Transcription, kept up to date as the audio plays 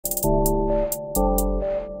Yeah,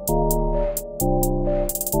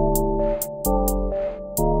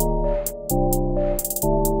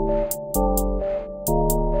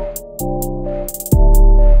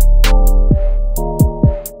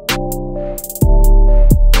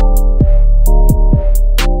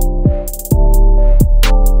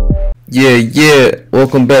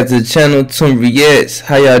 welcome back to the channel, TMZ.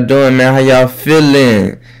 How y'all doing, man? How y'all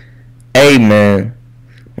feeling? Hey, man,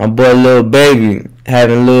 my boy Lil Baby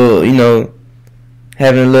having a little,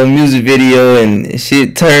 having a little music video and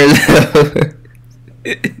shit turns up.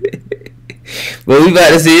 But we about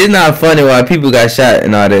to see, it's not funny why people got shot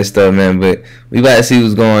and all that stuff, man, but we about to see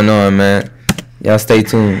what's going on, man. Y'all stay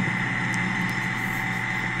tuned.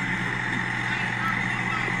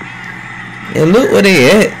 And look where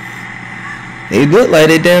they at. They look like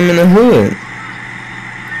they damn in the hood.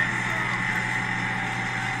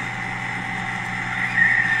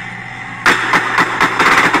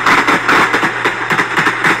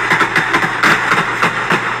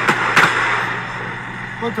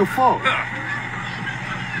 What the fuck?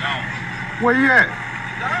 Where you at?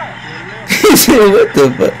 He said, what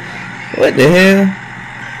the fuck? What the hell?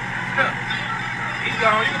 He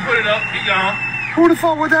gone. You can put it up. He gone. Who the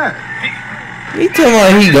fuck was that? He talking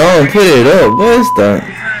about he gone put it up. What's that?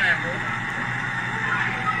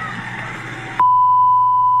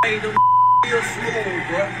 Hey, them real smooth,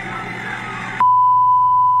 bro.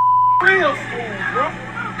 Real smooth, bro.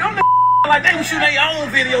 Them like they was shooting their own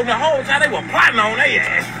video the whole time. They were plotting on their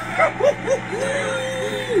ass.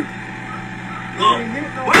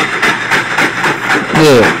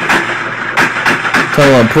 Look.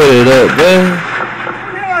 Come on, put it up, bro.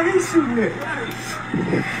 Yeah, he's shooting it.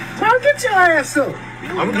 Man, get your ass up.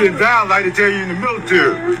 I'm getting down like they tell you in the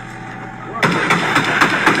military.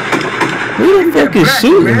 Who the fuck is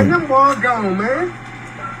shooting? Man, them boys gone, man.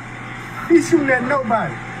 He's shooting at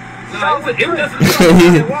nobody. It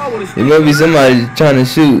might be somebody trying to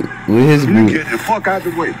shoot with his You group. get the fuck out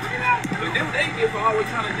the way.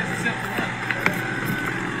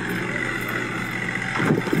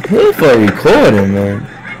 Who the fuck recording, man?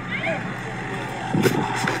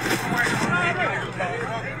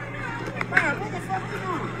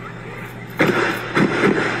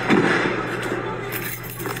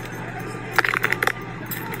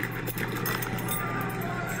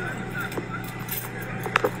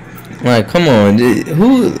 Like, come on,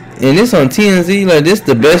 who? And this on TMZ? Like, this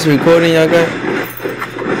the best recording y'all got?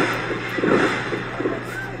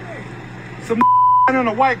 Some in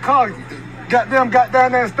a white car got down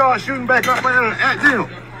there and started shooting back up at them.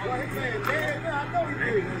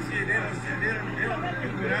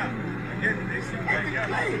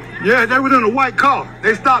 Yeah, they was in a white car.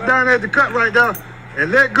 They stopped down there at the cut right there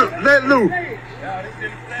and let loose.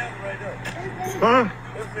 Huh?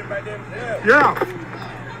 Yeah.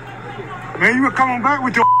 Man, you were coming back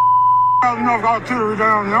with your enough artillery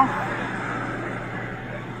down, you know?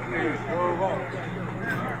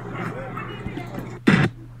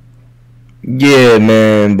 Yeah,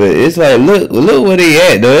 man, but it's like, look where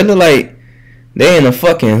they at, though. It look like they in a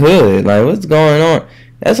fucking hood. Like, what's going on?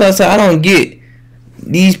 That's why I say I don't get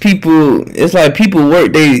these people. It's like people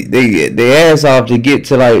work they ass off to get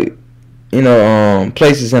to, like,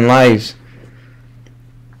 places in lives,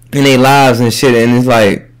 in their lives and shit, and it's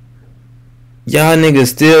like, y'all niggas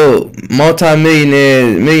still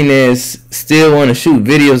millionaires still want to shoot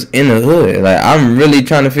videos in the hood. Like, I'm really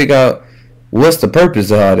trying to figure out what's the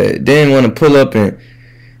purpose of all that. They didn't want to pull up and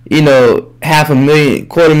 $500,000,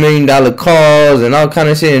 $250,000 cars and all kind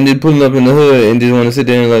of shit, and then pulling up in the hood and just want to sit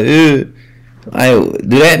there and like,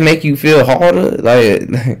 do that make you feel harder? Like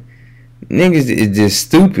niggas is just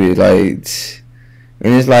stupid. Like,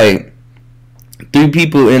 and it's like 3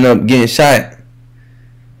 people end up getting shot.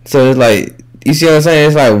 So it's like, you see what I'm saying?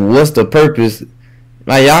 It's like, what's the purpose?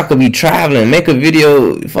 Like, y'all could be traveling, make a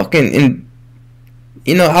video fucking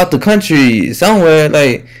in, out the country somewhere.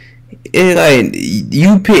 Like, it's like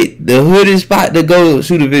you pick the hooded spot to go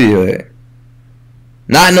shoot a video at.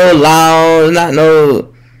 Not no lounge, not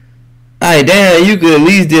no. Like, damn, you could at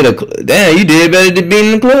least you did better than being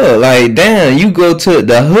in the club. Like, damn, you go to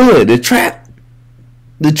the hood, the trap,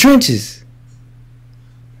 the trenches.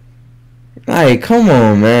 Like, come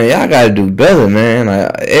on, man. Y'all gotta do better, man. Like,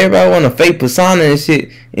 everybody want a fake persona and shit,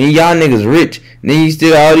 and y'all niggas rich. And then you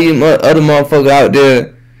still all these other motherfuckers out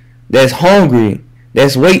there that's hungry,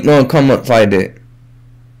 that's waiting on come ups like that.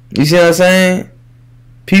 You see what I'm saying?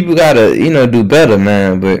 People gotta, do better,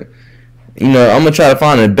 man. But, I'm gonna try to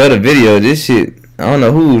find a better video of this shit. I don't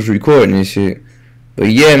know who was recording this shit. But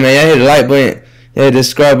yeah, man, y'all hit the like button. Yeah, the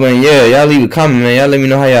subscribe button. Yeah, y'all leave a comment, man. Y'all let me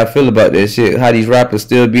know how y'all feel about that shit. How these rappers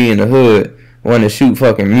still be in the hood want to shoot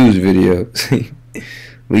fucking music videos.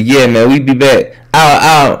 But yeah, man, we be back.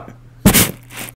 Out.